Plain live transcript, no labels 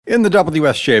In the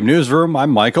WSJM newsroom, I'm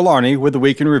Michael Arney with the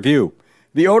Week in Review.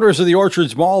 The owners of the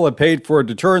Orchards Mall have paid for a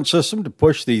deterrent system to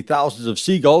push the thousands of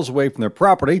seagulls away from their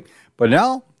property, but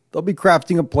now they'll be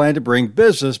crafting a plan to bring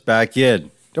business back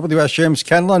in. WSJM's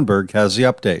Ken Lundberg has the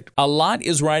update. A lot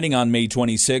is riding on May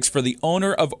 26 for the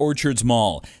owner of Orchards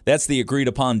Mall. That's the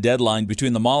agreed-upon deadline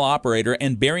between the mall operator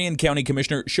and Berrien County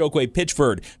Commissioner Chokwe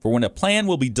Pitchford for when a plan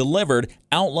will be delivered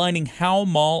outlining how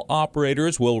mall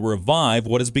operators will revive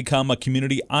what has become a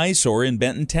community eyesore in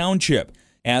Benton Township.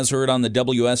 As heard on the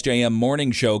WSJM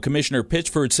Morning Show, Commissioner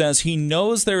Pitchford says he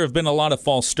knows there have been a lot of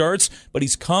false starts, but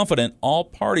he's confident all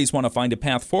parties want to find a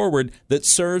path forward that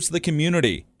serves the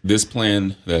community. This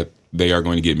plan that they are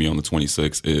going to get me on the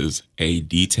 26th is a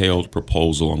detailed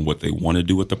proposal on what they want to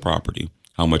do with the property,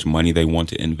 how much money they want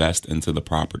to invest into the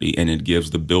property, and it gives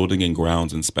the building and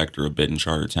grounds inspector of Benton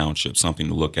Charter Township something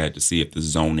to look at to see if the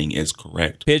zoning is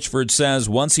correct. Pitchford says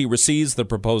once he receives the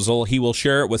proposal, he will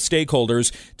share it with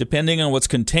stakeholders. Depending on what's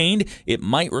contained, it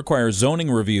might require zoning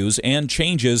reviews and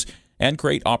changes and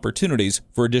create opportunities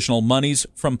for additional monies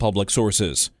from public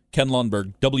sources. Ken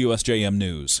Lundberg, WSJM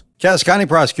News. Cass County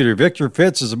Prosecutor Victor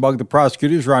Fitz is among the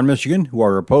prosecutors around Michigan who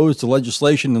are opposed to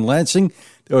legislation in Lansing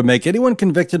that would make anyone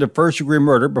convicted of first-degree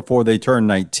murder before they turn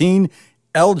 19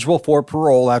 eligible for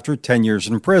parole after 10 years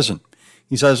in prison.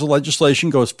 He says the legislation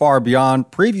goes far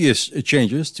beyond previous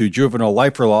changes to juvenile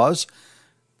lifer laws.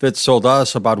 Fitz told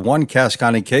us about one Cass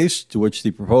County case to which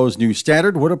the proposed new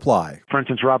standard would apply. For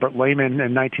instance, Robert Lehman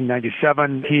in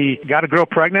 1997, he got a girl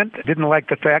pregnant, didn't like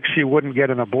the fact she wouldn't get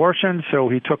an abortion, so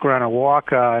he took her on a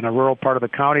walk in a rural part of the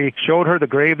county, showed her the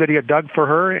grave that he had dug for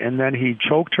her, and then he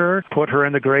choked her, put her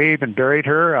in the grave, and buried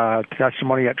her.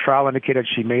 Testimony at trial indicated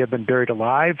she may have been buried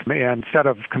alive. And instead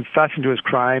of confessing to his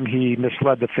crime, he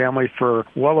misled the family for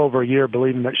well over a year,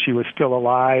 believing that she was still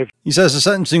alive. He says the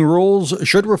sentencing rules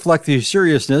should reflect the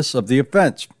seriousness of the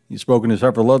offense. He's spoken to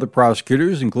several other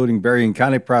prosecutors, including Berrien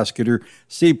County Prosecutor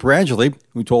Steve Perangeli,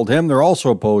 who told him they're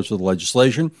also opposed to the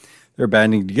legislation. They're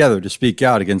banding together to speak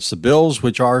out against the bills,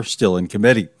 which are still in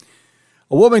committee.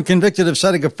 A woman convicted of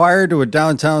setting a fire to a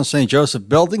downtown St. Joseph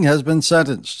building has been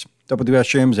sentenced.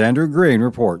 WSJM's Andrew Green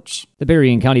reports. The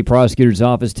Berrien County Prosecutor's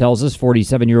Office tells us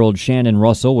 47-year-old Shannon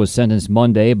Russell was sentenced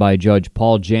Monday by Judge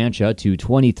Paul Jancha to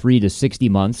 23 to 60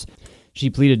 months. She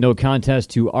pleaded no contest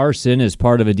to arson as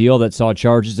part of a deal that saw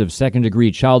charges of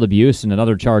second-degree child abuse and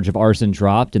another charge of arson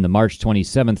dropped in the March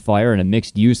 27th fire in a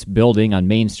mixed-use building on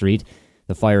Main Street.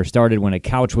 The fire started when a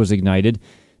couch was ignited.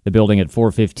 The building at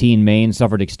 415 Main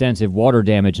suffered extensive water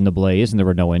damage in the blaze, and there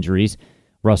were no injuries.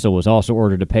 Russell was also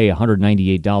ordered to pay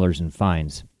 $198 in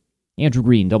fines. Andrew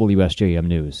Green, WSJM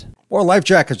News. More life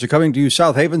jackets are coming to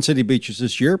South Haven city beaches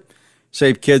this year.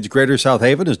 Save Kids Greater South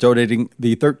Haven is donating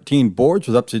the 13 boards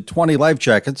with up to 20 life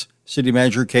jackets. City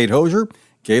Manager Kate Hosier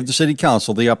gave the City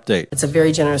Council the update. It's a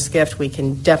very generous gift. We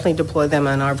can definitely deploy them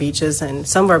on our beaches, and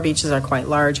some of our beaches are quite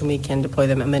large, and we can deploy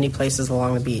them at many places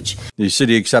along the beach. The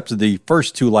city accepted the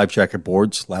first 2 life jacket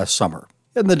boards last summer.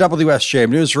 In the WSJM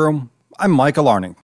newsroom, I'm Michael Arning.